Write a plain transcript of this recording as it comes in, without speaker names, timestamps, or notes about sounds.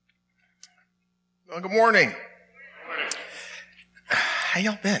Well, good morning. How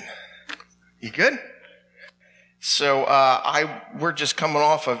y'all been? You good? So we're just coming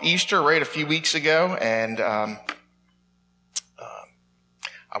off of Easter, right, a few weeks ago, and I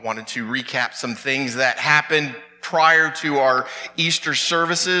wanted to recap some things that happened prior to our Easter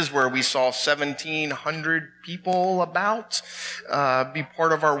services, where we saw 1,700 people be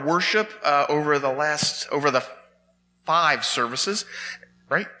part of our worship over the 5 services,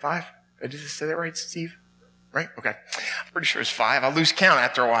 right? 5. Did I say that right, Steve? Right? Okay. I'm pretty sure it's 5. I lose count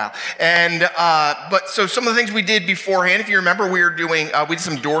after a while. And, but so some of the things we did beforehand, if you remember, we did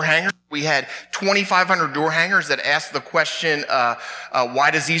some door hangers. We had 2,500 door hangers that asked the question, why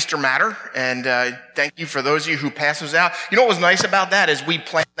does Easter matter? And thank you for those of you who passed those out. You know what was nice about that is we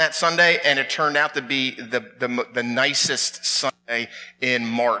planned that Sunday, and it turned out to be the nicest Sunday in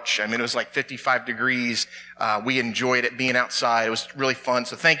March. I mean, it was like 55 degrees. We enjoyed it being outside. It was really fun.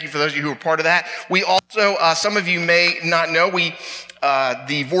 So thank you for those of you who were part of that. We also, some of you may not know,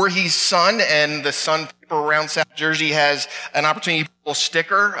 the Voorhees Sun and the Sun paper around South Jersey has an opportunity to put a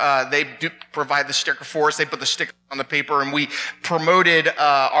sticker. They do provide the sticker for us. They put the sticker on the paper, and we promoted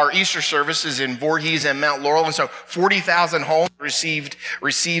our Easter services in Voorhees and Mount Laurel. And so 40,000 homes received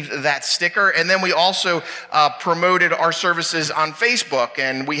that sticker. And then we also promoted our services on Facebook,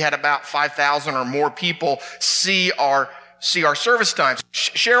 and we had about 5,000 or more people see our service times.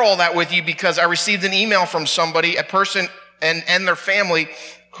 Share all that with you because I received an email from somebody, a person and their family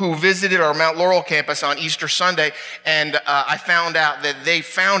who visited our Mount Laurel campus on Easter Sunday, and I found out that they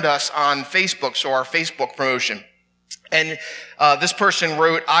found us on Facebook, so our Facebook promotion. And this person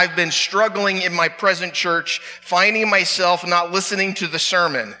wrote, "I've been struggling in my present church, finding myself not listening to the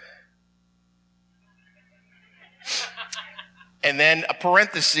sermon." And then a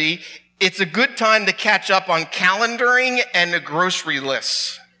parenthesis, "It's a good time to catch up on calendaring and the grocery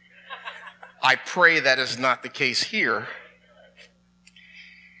lists. I pray that is not the case here."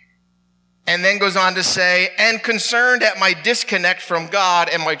 And then goes on to say, "And concerned at my disconnect from God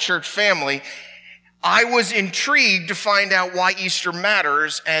and my church family, I was intrigued to find out why Easter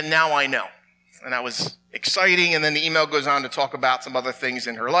matters, and now I know." And that was exciting. And then the email goes on to talk about some other things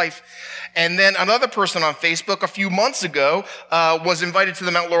in her life. And then another person on Facebook a few months ago was invited to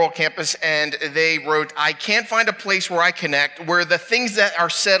the Mount Laurel campus, and they wrote, "I can't find a place where I connect, where the things that are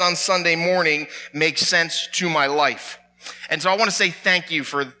said on Sunday morning make sense to my life." And so I want to say thank you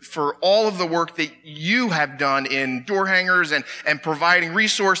for all of the work that you have done in door hangers and providing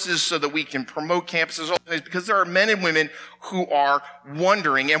resources so that we can promote campuses, because there are men and women who are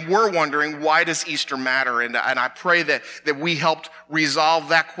wondering, and we're wondering, why does Easter matter? And I pray that we helped resolve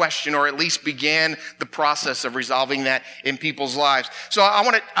that question, or at least began the process of resolving that in people's lives. So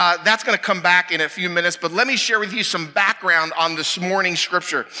that's going to come back in a few minutes, but let me share with you some background on this morning's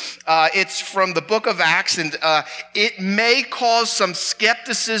scripture. It's from the book of Acts, and it may cause some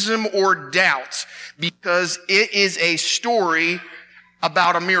skepticism or doubt because it is a story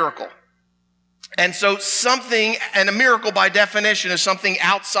about a miracle. And so a miracle by definition is something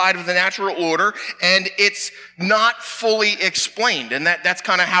outside of the natural order, and it's not fully explained. And that's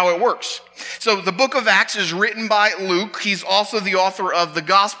kind of how it works. So the book of Acts is written by Luke. He's also the author of the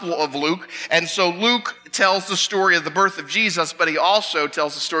Gospel of Luke. And so Luke tells the story of the birth of Jesus, but he also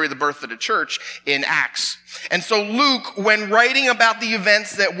tells the story of the birth of the church in Acts. And so Luke, when writing about the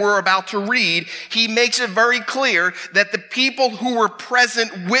events that we're about to read, he makes it very clear that the people who were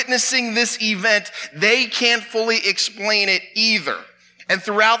present witnessing this event, they can't fully explain it either. And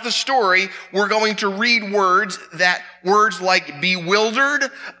throughout the story, we're going to read words like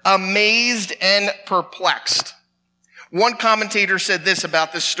bewildered, amazed, and perplexed. One commentator said this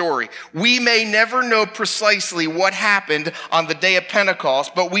about this story: "We may never know precisely what happened on the day of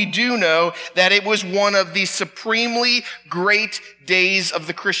Pentecost, but we do know that it was one of the supremely great days of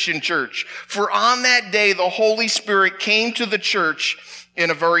the Christian church. For on that day, the Holy Spirit came to the church in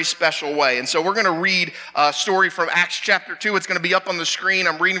a very special way." And so we're going to read a story from Acts chapter 2. It's going to be up on the screen.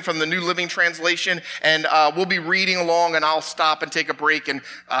 I'm reading from the New Living Translation, and we'll be reading along, and I'll stop and take a break and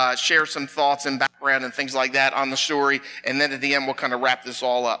share some thoughts and background and things like that on the story. And then at the end, we'll kind of wrap this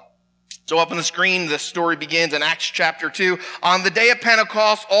all up. So up on the screen, the story begins in Acts chapter 2. "On the day of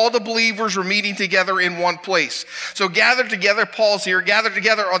Pentecost, all the believers were meeting together in one place. So gathered together," Paul's here, "gathered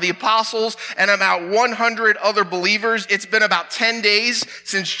together are the apostles and about 100 other believers." It's been about 10 days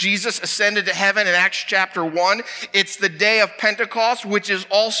since Jesus ascended to heaven in Acts chapter 1. It's the day of Pentecost, which is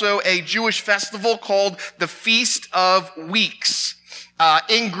also a Jewish festival called the Feast of Weeks.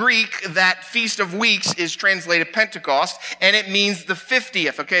 In Greek, that Feast of Weeks is translated Pentecost, and it means the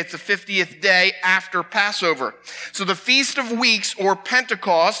 50th, okay? It's the 50th day after Passover. So the Feast of Weeks, or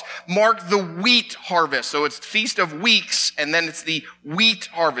Pentecost, marked the wheat harvest. So it's Feast of Weeks, and then it's the wheat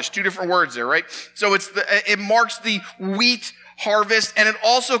harvest. Two different words there, right? So it marks the wheat harvest, and it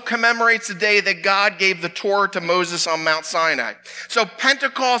also commemorates the day that God gave the Torah to Moses on Mount Sinai. So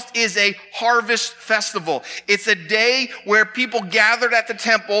Pentecost is a harvest festival. It's a day where people gathered at the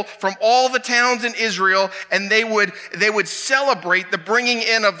temple from all the towns in Israel, and they would celebrate the bringing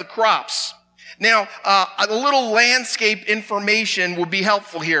in of the crops. Now, a little landscape information would be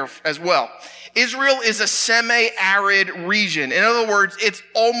helpful here as well. Israel is a semi-arid region. In other words, it's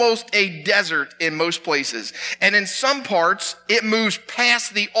almost a desert in most places. And in some parts, it moves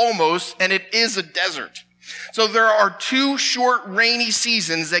past the almost, and it is a desert. So there are 2 short rainy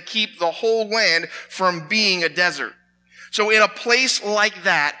seasons that keep the whole land from being a desert. So in a place like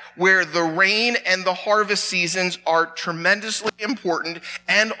that, where the rain and the harvest seasons are tremendously important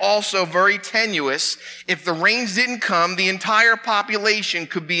and also very tenuous, if the rains didn't come, the entire population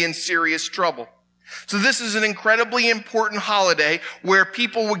could be in serious trouble. So this is an incredibly important holiday where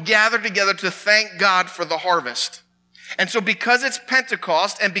people would gather together to thank God for the harvest. And so because it's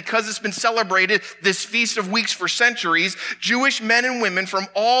Pentecost and because it's been celebrated, this Feast of Weeks for centuries, Jewish men and women from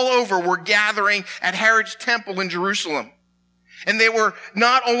all over were gathering at Herod's temple in Jerusalem. And they were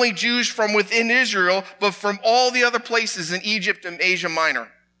not only Jews from within Israel, but from all the other places in Egypt and Asia Minor.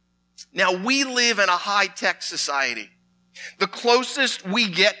 Now, we live in a high-tech society. The closest we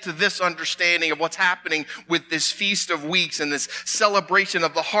get to this understanding of what's happening with this Feast of Weeks and this celebration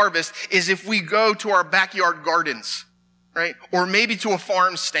of the harvest is if we go to our backyard gardens, right? Or maybe to a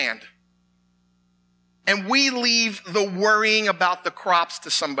farm stand. And we leave the worrying about the crops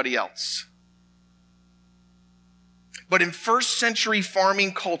to somebody else. But in first century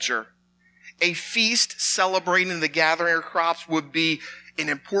farming culture, a feast celebrating the gathering of crops would be an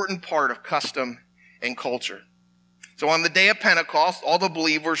important part of custom and culture. So on the day of Pentecost, all the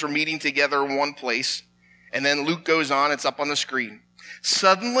believers were meeting together in one place. And then Luke goes on, it's up on the screen.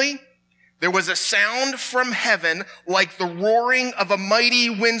 Suddenly, there was a sound from heaven like the roaring of a mighty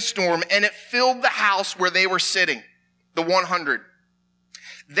windstorm, and it filled the house where they were sitting, the 100.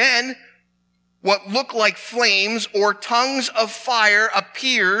 Then what looked like flames or tongues of fire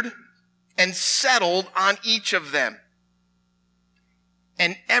appeared and settled on each of them.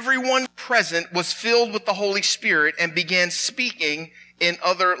 And everyone present was filled with the Holy Spirit and began speaking in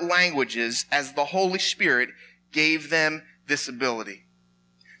other languages as the Holy Spirit gave them this ability.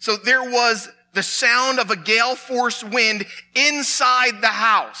 So there was the sound of a gale force wind inside the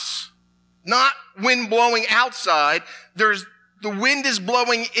house, not wind blowing outside. The wind is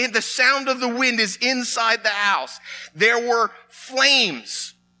blowing in, the sound of the wind is inside the house. There were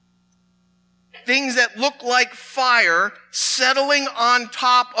flames, things that look like fire settling on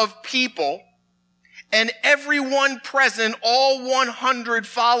top of people, and everyone present, all 100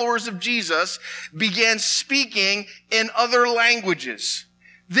 followers of Jesus, began speaking in other languages.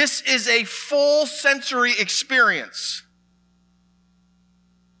 This is a full sensory experience.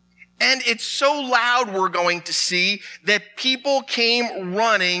 And it's so loud, we're going to see, that people came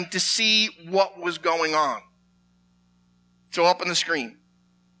running to see what was going on. So up on the screen.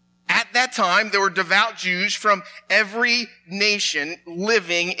 At that time, there were devout Jews from every nation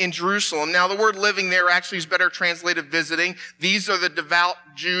living in Jerusalem. Now, the word living there actually is better translated visiting. These are the devout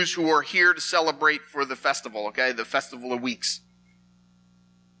Jews who are here to celebrate for the festival, okay? The Festival of Weeks.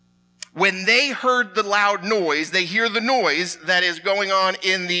 When they heard the loud noise, they hear the noise that is going on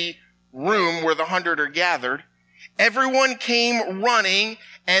in the room where the 100 are gathered. Everyone came running,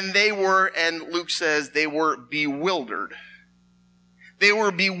 and Luke says, they were bewildered. They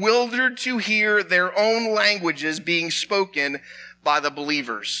were bewildered to hear their own languages being spoken by the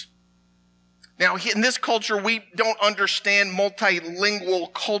believers. Now, in this culture, we don't understand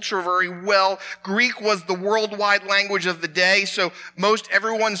multilingual culture very well. Greek was the worldwide language of the day, so most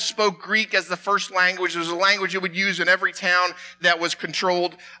everyone spoke Greek as the first language. It was a language you would use in every town that was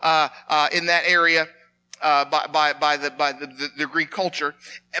controlled in that area by the Greek culture.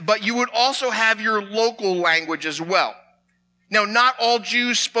 But you would also have your local language as well. Now, not all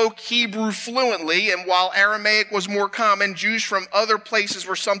Jews spoke Hebrew fluently, and while Aramaic was more common, Jews from other places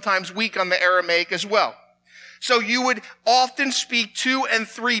were sometimes weak on the Aramaic as well. So you would often speak 2 and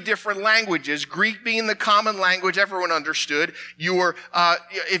 3 different languages, Greek being the common language everyone understood.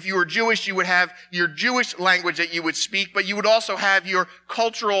 If you were Jewish, you would have your Jewish language that you would speak, but you would also have your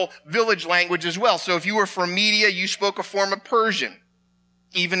cultural village language as well. So if you were from Media, you spoke a form of Persian,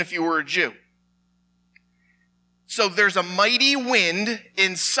 even if you were a Jew. So there's a mighty wind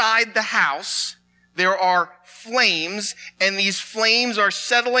inside the house. There are flames, and these flames are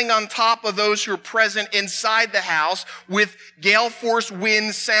settling on top of those who are present inside the house with gale force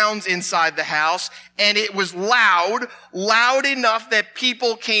wind sounds inside the house. And it was loud enough that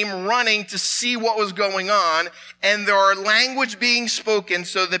people came running to see what was going on. And there are language being spoken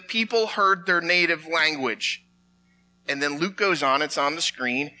so that people heard their native language. And then Luke goes on, it's on the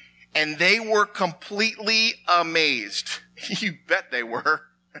screen, and they were completely amazed. You bet they were.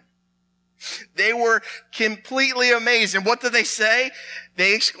 They were completely amazed. And what did they say?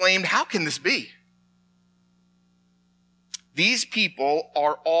 They exclaimed, "How can this be? These people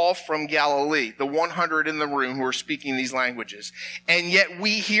are all from Galilee," the 100 in the room who are speaking these languages. "And yet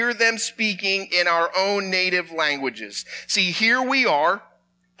we hear them speaking in our own native languages. See, here we are,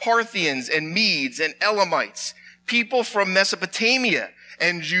 Parthians and Medes and Elamites, people from Mesopotamia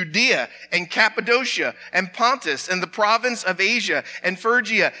and Judea and Cappadocia and Pontus and the province of Asia and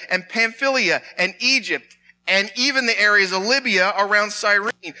Phrygia and Pamphylia and Egypt and even the areas of Libya around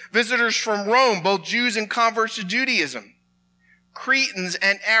Cyrene, visitors from Rome, both Jews and converts to Judaism, Cretans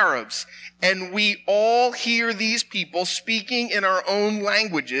and Arabs. And we all hear these people speaking in our own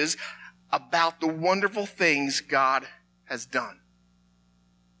languages about the wonderful things God has done."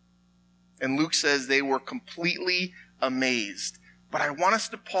 And Luke says they were completely amazed. But I want us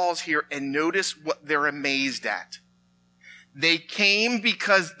to pause here and notice what they're amazed at. They came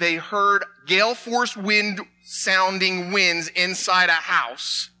because they heard gale force wind sounding winds inside a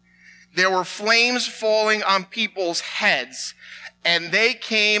house. There were flames falling on people's heads. And they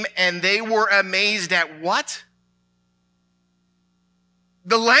came and they were amazed at what?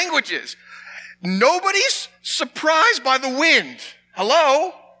 The languages. Nobody's surprised by the wind.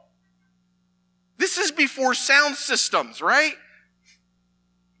 Hello? This is before sound systems, right?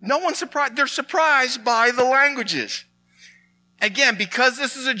 No one's surprised. They're surprised by the languages. Again, because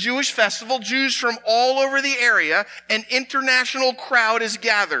this is a Jewish festival, Jews from all over the area, an international crowd is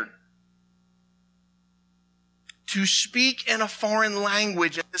gathered. To speak in a foreign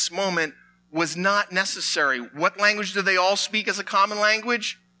language at this moment was not necessary. What language do they all speak as a common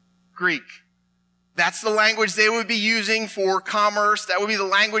language? Greek. That's the language they would be using for commerce. That would be the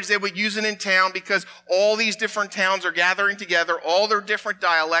language they would use in town, because all these different towns are gathering together, all their different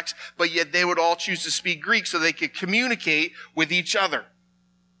dialects, but yet they would all choose to speak Greek so they could communicate with each other.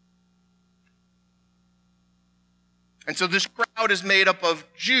 And so this crowd is made up of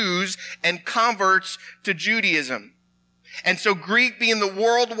Jews and converts to Judaism. And so Greek being the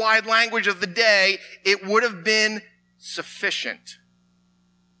worldwide language of the day, it would have been sufficient.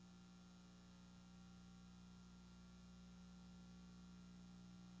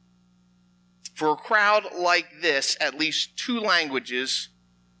 For a crowd like this, at least 2 languages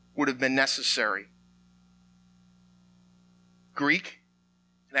would have been necessary. Greek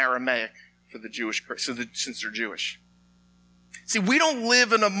and Aramaic for the Jewish, since they're Jewish. See, we don't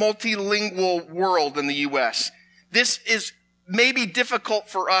live in a multilingual world in the U.S. This is maybe difficult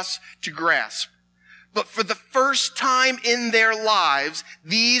for us to grasp. But for the first time in their lives,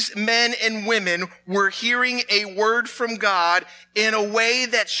 these men and women were hearing a word from God in a way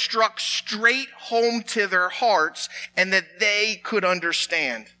that struck straight home to their hearts and that they could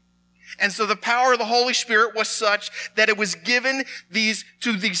understand. And so the power of the Holy Spirit was such that it was given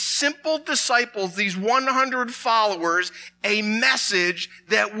to these simple disciples, these 100 followers, a message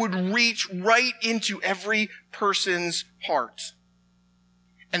that would reach right into every person's heart.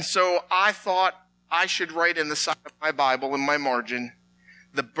 And so I thought I should write in the side of my Bible in my margin,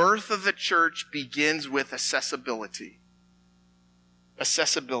 the birth of the church begins with accessibility.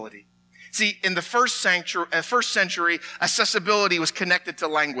 Accessibility. See, in the first century, accessibility was connected to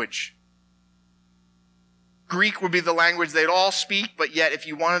language. Greek would be the language they'd all speak, but yet if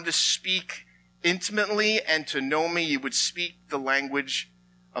you wanted to speak intimately and to know me, you would speak the language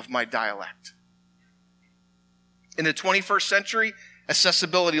of my dialect. In the 21st century,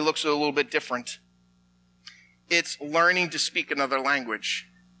 accessibility looks a little bit different. It's learning to speak another language.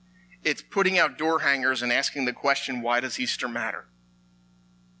 It's putting out door hangers and asking the question, why does Easter matter?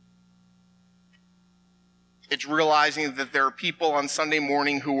 It's realizing that there are people on Sunday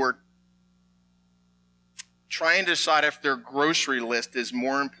morning who are trying to decide if their grocery list is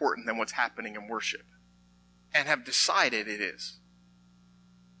more important than what's happening in worship, and have decided it is.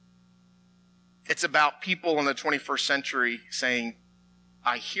 It's about people in the 21st century saying,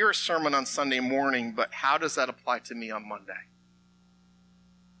 I hear a sermon on Sunday morning, but how does that apply to me on Monday?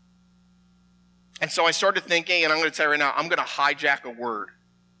 And so I started thinking, and I'm going to tell you right now, I'm going to hijack a word.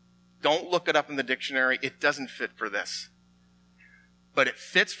 Don't look it up in the dictionary. It doesn't fit for this. But it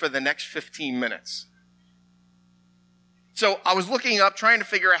fits for the next 15 minutes. So I was looking up, trying to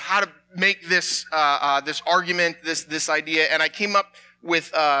figure out how to make this this argument, this idea, and I came up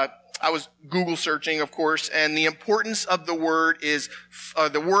with I was Google searching, of course, and the importance of the word is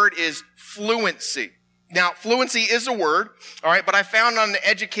fluency. Now, fluency is a word, all right, but I found on the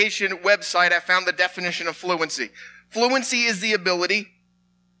education website, I found the definition of fluency. Fluency is the ability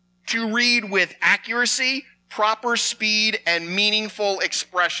to read with accuracy, proper speed, and meaningful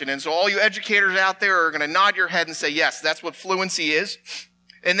expression. And so all you educators out there are going to nod your head and say, yes, that's what fluency is.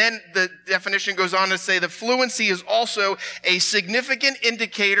 And then the definition goes on to say that fluency is also a significant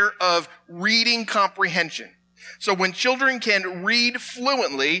indicator of reading comprehension. So when children can read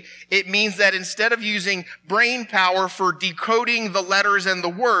fluently, it means that instead of using brain power for decoding the letters and the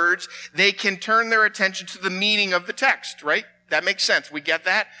words, they can turn their attention to the meaning of the text, right? That makes sense. We get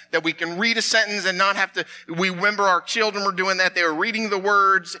that? That we can read a sentence and not have to, we remember our children were doing that. They were reading the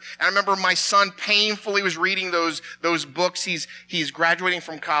words. And I remember my son painfully was reading those books. He's graduating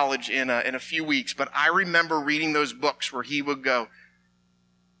from college in a few weeks. But I remember reading those books where he would go,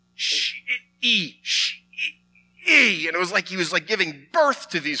 and it was like he was like giving birth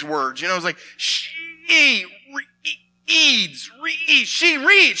to these words. You know, it was like, she reads.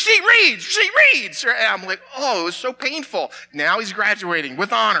 And I'm like, oh, it was so painful. Now he's graduating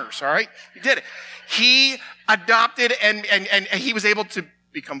with honors, all right? He did it. He adopted and he was able to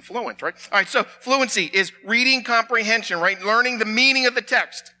become fluent, right? All right, so fluency is reading comprehension, right? Learning the meaning of the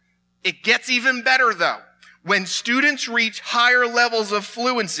text. It gets even better, though. When students reach higher levels of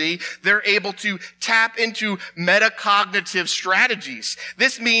fluency, they're able to tap into metacognitive strategies.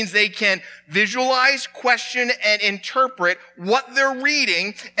 This means they can visualize, question, and interpret what they're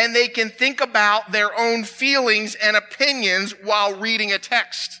reading, and they can think about their own feelings and opinions while reading a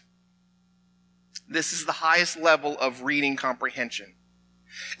text. This is the highest level of reading comprehension.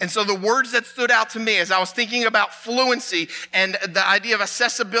 And so the words that stood out to me as I was thinking about fluency and the idea of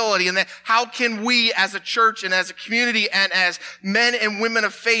accessibility and that how can we as a church and as a community and as men and women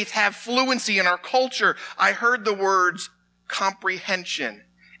of faith have fluency in our culture, I heard the words comprehension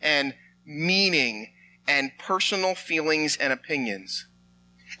and meaning and personal feelings and opinions.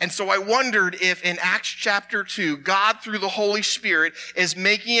 And so I wondered if in Acts chapter 2, God through the Holy Spirit is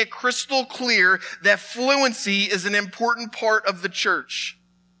making it crystal clear that fluency is an important part of the church.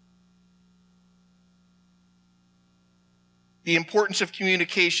 The importance of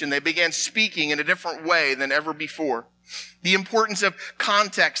communication. They began speaking in a different way than ever before. The importance of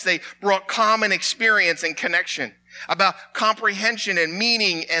context. They brought common experience and connection. About comprehension and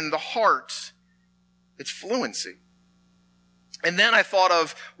meaning and the heart. It's fluency. And then I thought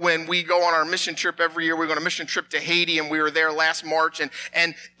of when we go on our mission trip every year. We go on a mission trip to Haiti, and we were there last March. And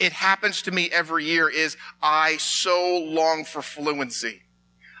it happens to me every year is I so long for fluency.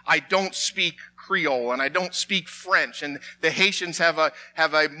 I don't speak Creole and I don't speak French, and the Haitians have a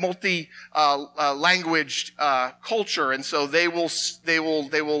language culture, and so they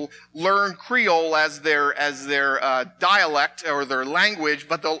will learn Creole as their dialect or their language,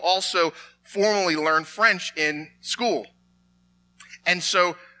 but they'll also formally learn French in school. And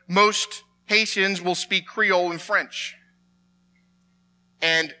so most Haitians will speak Creole and French,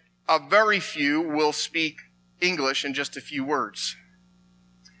 and a very few will speak English in just a few words.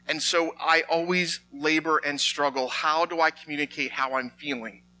 And so I always labor and struggle. How do I communicate how I'm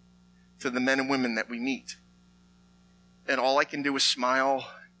feeling to the men and women that we meet? And all I can do is smile,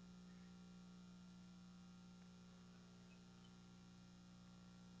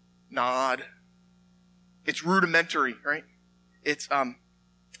 nod. It's rudimentary, right? It's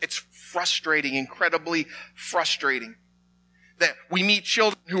frustrating, incredibly frustrating. That we meet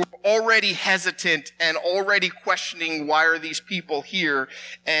children who are already hesitant and already questioning why are these people here,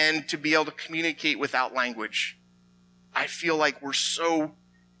 and to be able to communicate without language. I feel like we're so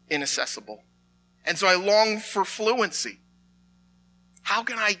inaccessible. And so I long for fluency. How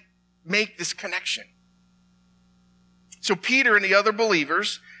can I make this connection? So Peter and the other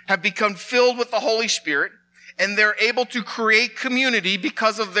believers have become filled with the Holy Spirit, and they're able to create community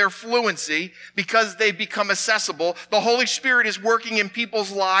because of their fluency, because they've become accessible. The Holy Spirit is working in people's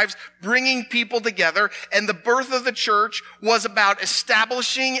lives, bringing people together, and the birth of the church was about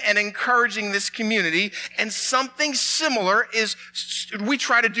establishing and encouraging this community, and something similar we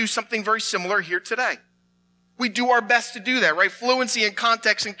try to do something very similar here today. We do our best to do that, right? Fluency and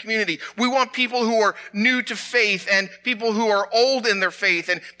context and community. We want people who are new to faith and people who are old in their faith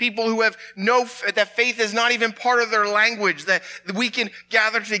and people who have that faith is not even part of their language, that we can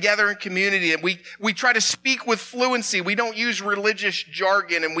gather together in community, and we try to speak with fluency. We don't use religious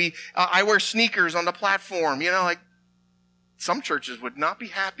jargon, and I wear sneakers on the platform. You know, like some churches would not be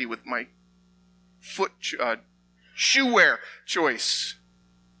happy with my foot shoe wear choice.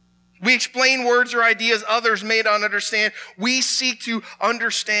 We explain words or ideas others may not understand. We seek to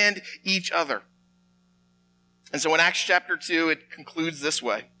understand each other. And so in Acts chapter 2, it concludes this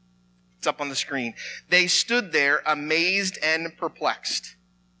way. It's up on the screen. They stood there amazed and perplexed.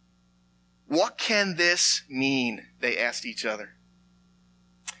 What can this mean? They asked each other.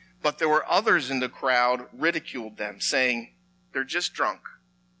 But there were others in the crowd ridiculed them, saying, they're just drunk.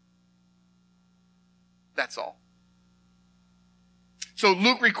 That's all. So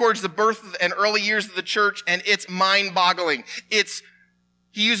Luke records the birth and early years of the church, and it's mind-boggling.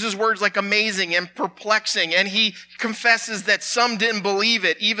 He uses words like amazing and perplexing, and he confesses that some didn't believe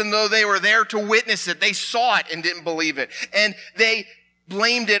it, even though they were there to witness it. They saw it and didn't believe it. And they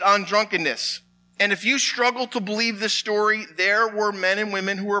blamed it on drunkenness. And if you struggle to believe this story, there were men and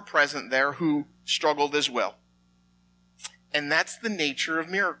women who were present there who struggled as well. And that's the nature of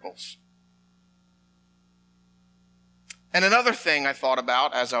miracles. And another thing I thought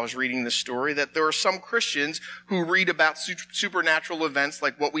about as I was reading this story, that there are some Christians who read about supernatural events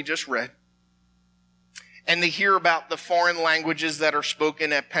like what we just read, and they hear about the foreign languages that are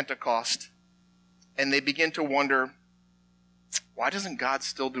spoken at Pentecost, and they begin to wonder, why doesn't God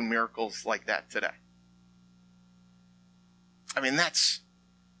still do miracles like that today? I mean, that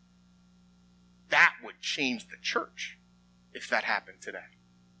would change the church if that happened today.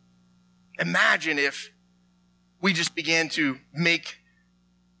 Imagine if we just began to make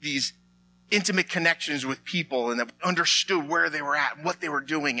these intimate connections with people and that we understood where they were at, what they were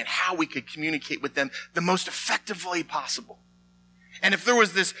doing, and how we could communicate with them the most effectively possible. And if there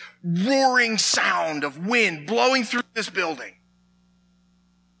was this roaring sound of wind blowing through this building,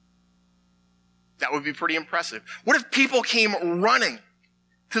 that would be pretty impressive. What if people came running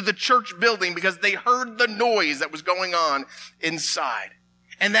to the church building because they heard the noise that was going on inside?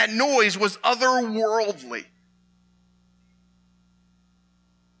 And that noise was otherworldly.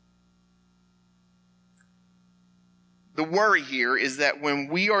 The worry here is that when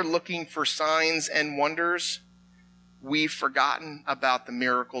we are looking for signs and wonders, we've forgotten about the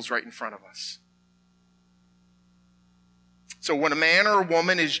miracles right in front of us. So when a man or a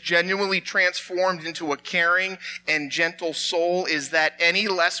woman is genuinely transformed into a caring and gentle soul, is that any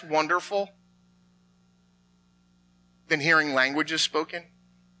less wonderful than hearing languages spoken?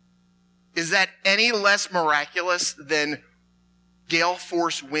 Is that any less miraculous than gale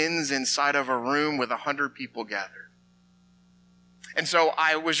force winds inside of a room with 100 people gathered? And so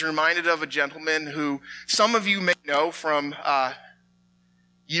I was reminded of a gentleman who some of you may know from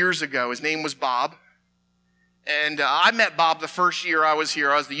years ago. His name was Bob. And I met Bob the first year I was here.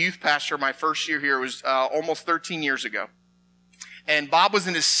 I was the youth pastor my first year here. It was almost 13 years ago. And Bob was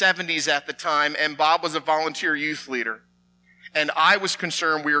in his 70s at the time, and Bob was a volunteer youth leader. And I was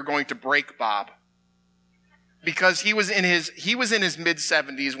concerned we were going to break Bob, because he was in his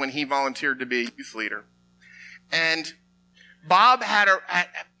mid-70s when he volunteered to be a youth leader. And Bob had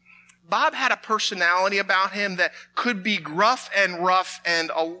a personality about him that could be gruff and rough and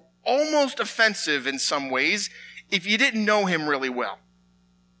almost offensive in some ways if you didn't know him really well.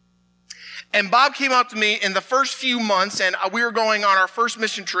 And Bob came up to me in the first few months, and we were going on our first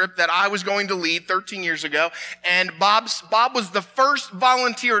mission trip that I was going to lead 13 years ago. And Bob was the first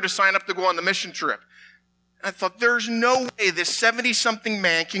volunteer to sign up to go on the mission trip. And I thought, there's no way this 70-something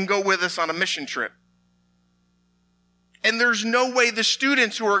man can go with us on a mission trip. And there's no way the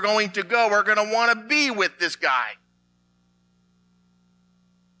students who are going to go are going to want to be with this guy.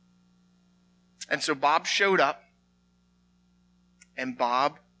 And so Bob showed up, and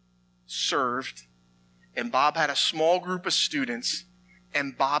Bob served, and Bob had a small group of students,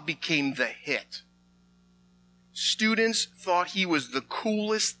 and Bob became the hit. Students thought he was the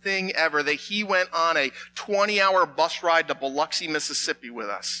coolest thing ever, that he went on a 20-hour bus ride to Biloxi, Mississippi with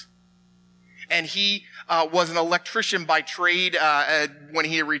us. And he was an electrician by trade when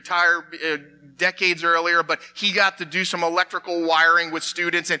he retired decades earlier, but he got to do some electrical wiring with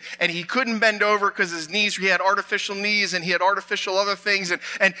students, and he couldn't bend over because his knees, he had artificial knees and he had artificial other things,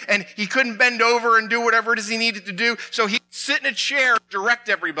 and he couldn't bend over and do whatever it is he needed to do, so he'd sit in a chair and direct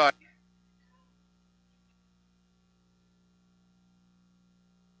everybody.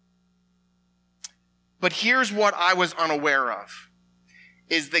 But here's what I was unaware of,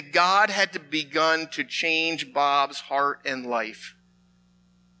 is that God had begun to change Bob's heart and life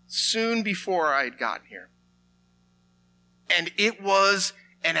soon before I had gotten here. And it was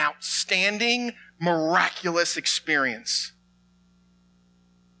an outstanding, miraculous experience.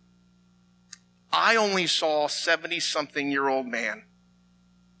 I only saw a 70-something-year-old man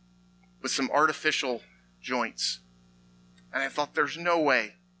with some artificial joints. And I thought, there's no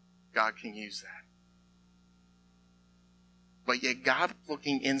way God can use that. But yet God was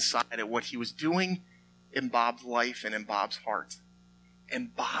looking inside at what he was doing in Bob's life and in Bob's heart.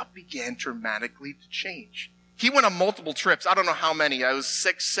 And Bob began dramatically to change. He went on multiple trips. I don't know how many. I was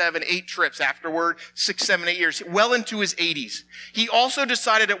 6, 7, 8 trips afterward, 6, 7, 8 years, well into his 80s. He also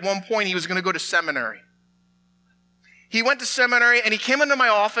decided at one point he was going to go to seminary. He went to seminary and he came into my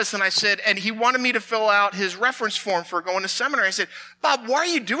office and I said, and he wanted me to fill out his reference form for going to seminary. I said, Bob, why are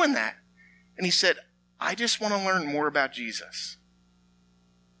you doing that? And he said, I just want to learn more about Jesus.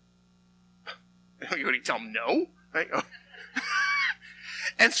 You would tell him no? Right?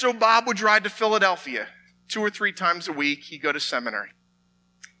 And so Bob would drive to Philadelphia 2 or 3 times a week. He'd go to seminary.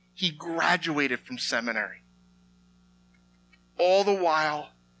 He graduated from seminary. All the while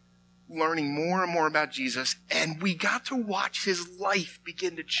learning more and more about Jesus. And we got to watch his life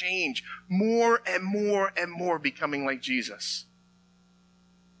begin to change more and more and more, becoming like Jesus.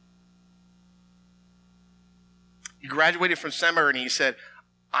 He graduated from seminary and he said,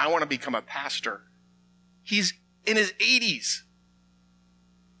 I want to become a pastor. He's in his 80s.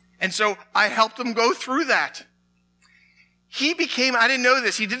 And so I helped him go through that. He became, I didn't know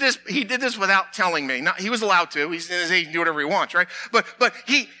this. He did this without telling me. He was allowed to. He's in his age, he can do whatever he wants, right? But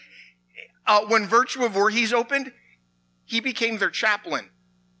he, when Virtue of Voorhees opened, he became their chaplain.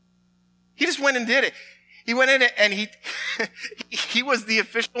 He just went and did it. He went in and he was the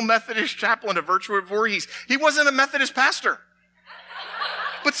official Methodist chaplain of Virtue of Voorhees. He wasn't a Methodist pastor.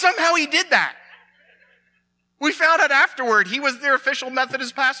 But somehow he did that. We found out afterward he was their official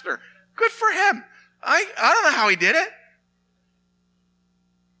Methodist pastor. Good for him. I don't know how he did it.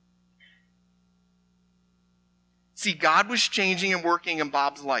 See, God was changing and working in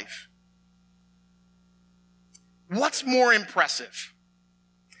Bob's life. What's more impressive?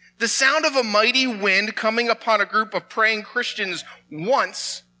 The sound of a mighty wind coming upon a group of praying Christians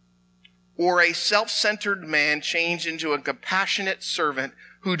once, or a self-centered man changed into a compassionate servant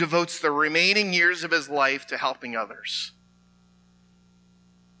who devotes the remaining years of his life to helping others.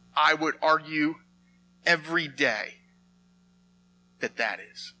 I would argue every day that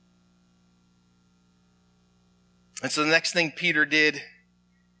is. And so the next thing Peter did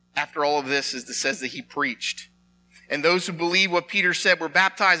after all of this is it says that he preached. And those who believe what Peter said were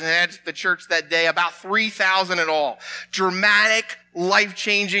baptized and added to the church that day, about 3,000 in all. Dramatic,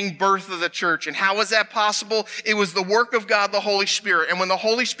 life-changing birth of the church. And how was that possible? It was the work of God, the Holy Spirit. And when the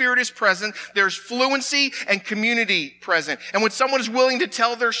Holy Spirit is present, there's fluency and community present. And when someone is willing to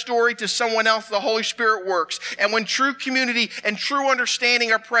tell their story to someone else, the Holy Spirit works. And when true community and true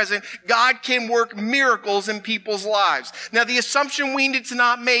understanding are present, God can work miracles in people's lives. Now, the assumption we need to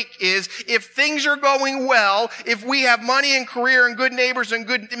not make is if things are going well, if we have money and career and good neighbors and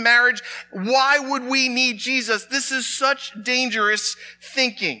good marriage, why would we need Jesus? This is such dangerous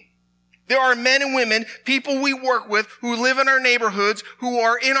thinking. There are men and women, people we work with, who live in our neighborhoods, who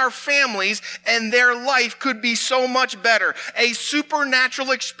are in our families, and their life could be so much better. A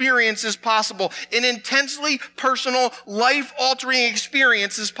supernatural experience is possible. An intensely personal, life-altering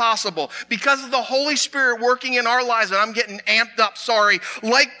experience is possible. Because of the Holy Spirit working in our lives, and I'm getting amped up, sorry,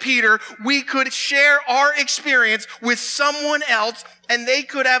 like Peter, we could share our experience with someone else, and they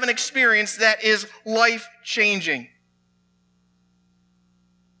could have an experience that is life-changing.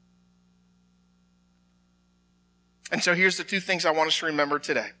 And so here's the 2 things I want us to remember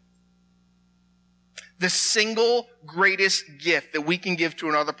today. The single greatest gift that we can give to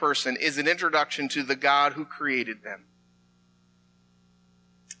another person is an introduction to the God who created them.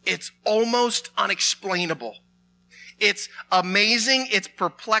 It's almost unexplainable. It's amazing, it's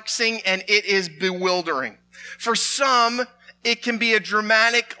perplexing, and it is bewildering. For some, it can be a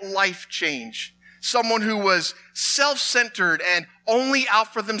dramatic life change. Someone who was self-centered and only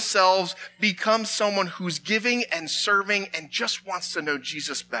out for themselves becomes someone who's giving and serving and just wants to know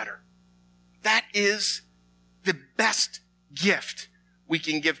Jesus better. That is the best gift we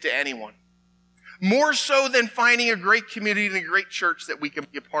can give to anyone. More so than finding a great community and a great church that we can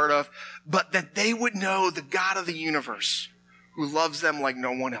be a part of, but that they would know the God of the universe who loves them like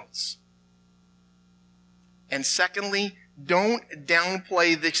no one else. And secondly, don't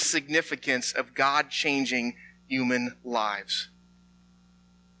downplay the significance of God changing human lives.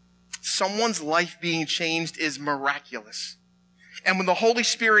 Someone's life being changed is miraculous. And when the Holy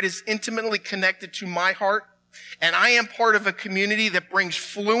Spirit is intimately connected to my heart, and I am part of a community that brings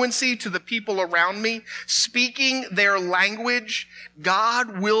fluency to the people around me, speaking their language,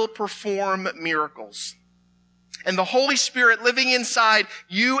 God will perform miracles. And the Holy Spirit living inside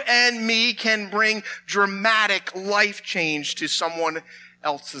you and me can bring dramatic life change to someone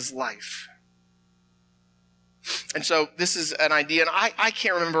else's life. And so this is an idea, and I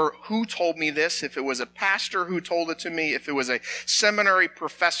can't remember who told me this, if it was a pastor who told it to me, if it was a seminary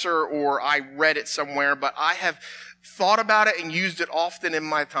professor, or I read it somewhere, but I have thought about it and used it often in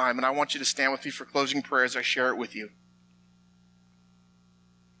my time, and I want you to stand with me for closing prayer as I share it with you.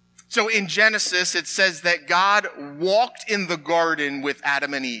 So in Genesis, it says that God walked in the garden with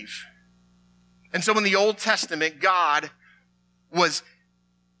Adam and Eve. And so in the Old Testament, God was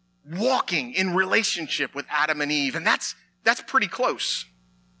walking in relationship with Adam and Eve. And that's pretty close.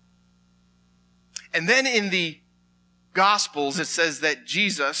 And then in the Gospels, it says that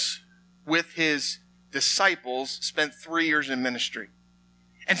Jesus, with his disciples, spent 3 years in ministry.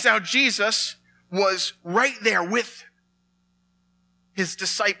 And so Jesus was right there with his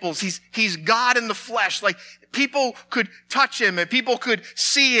disciples. He's God in the flesh. Like, people could touch him, and people could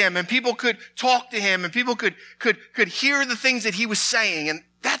see him, and people could talk to him, and people could hear the things that he was saying. And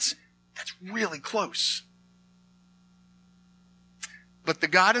that's really close. But the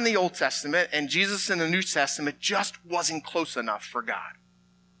God in the Old Testament and Jesus in the New Testament just wasn't close enough for God.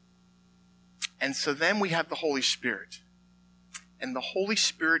 And so then we have the Holy Spirit. And the Holy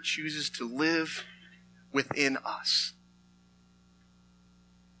Spirit chooses to live within us.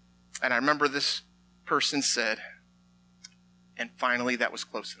 And I remember this person said, and finally that was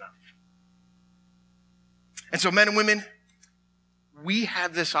close enough. And so men and women, we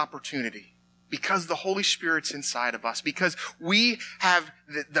have this opportunity because the Holy Spirit's inside of us, because we have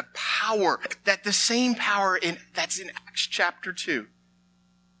the power, that the same power that's in Acts chapter 2,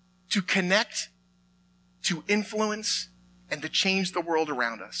 to connect, to influence, and to change the world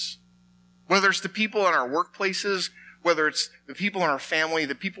around us. Whether it's the people in our workplaces, whether it's the people in our family,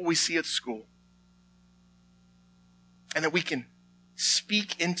 the people we see at school. And that we can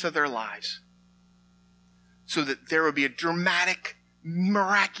speak into their lives so that there will be a dramatic,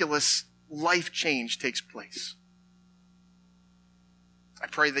 miraculous life change takes place. I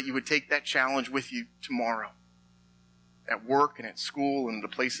pray that you would take that challenge with you tomorrow at work and at school and the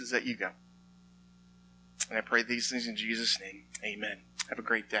places that you go. And I pray these things in Jesus' name. Amen. Have a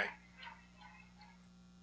great day.